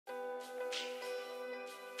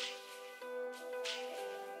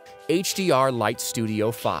HDR Light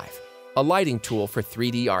Studio 5, a lighting tool for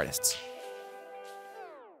 3D artists.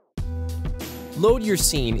 Load your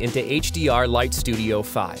scene into HDR Light Studio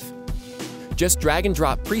 5. Just drag and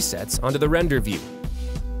drop presets onto the render view.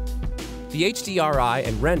 The HDRI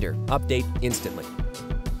and render update instantly.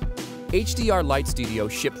 HDR Light Studio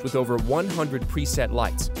ships with over 100 preset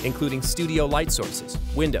lights, including studio light sources,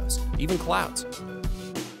 windows, even clouds.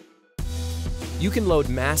 You can load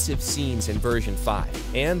massive scenes in version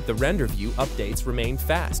 5, and the render view updates remain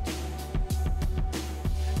fast.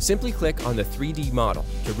 Simply click on the 3D model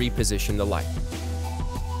to reposition the light.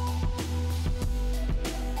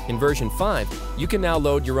 In version 5, you can now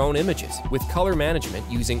load your own images with color management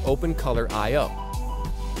using OpenColor I/O.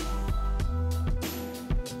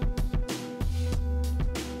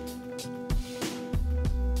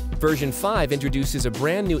 Version 5 introduces a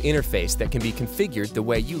brand new interface that can be configured the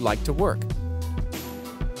way you like to work.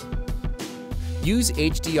 Use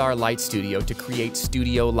HDR Light Studio to create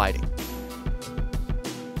studio lighting.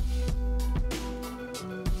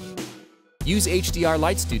 Use HDR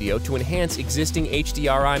Light Studio to enhance existing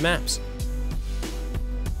HDRI maps.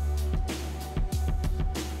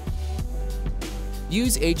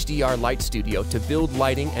 Use HDR Light Studio to build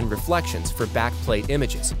lighting and reflections for backplate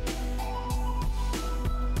images.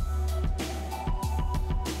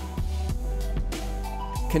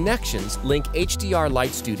 Connections link HDR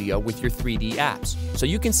Light Studio with your 3D apps, so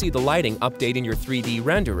you can see the lighting update in your 3D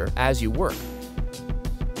renderer as you work.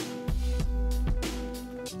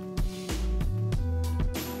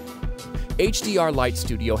 HDR Light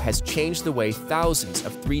Studio has changed the way thousands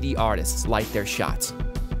of 3D artists light their shots.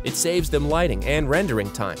 It saves them lighting and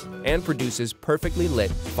rendering time, and produces perfectly lit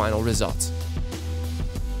final results.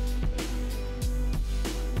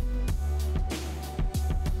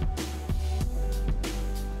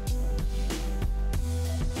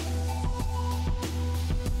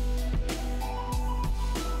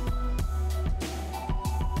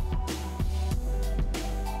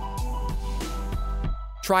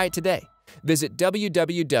 Try it today. Visit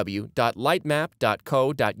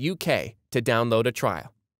www.lightmap.co.uk to download a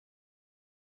trial.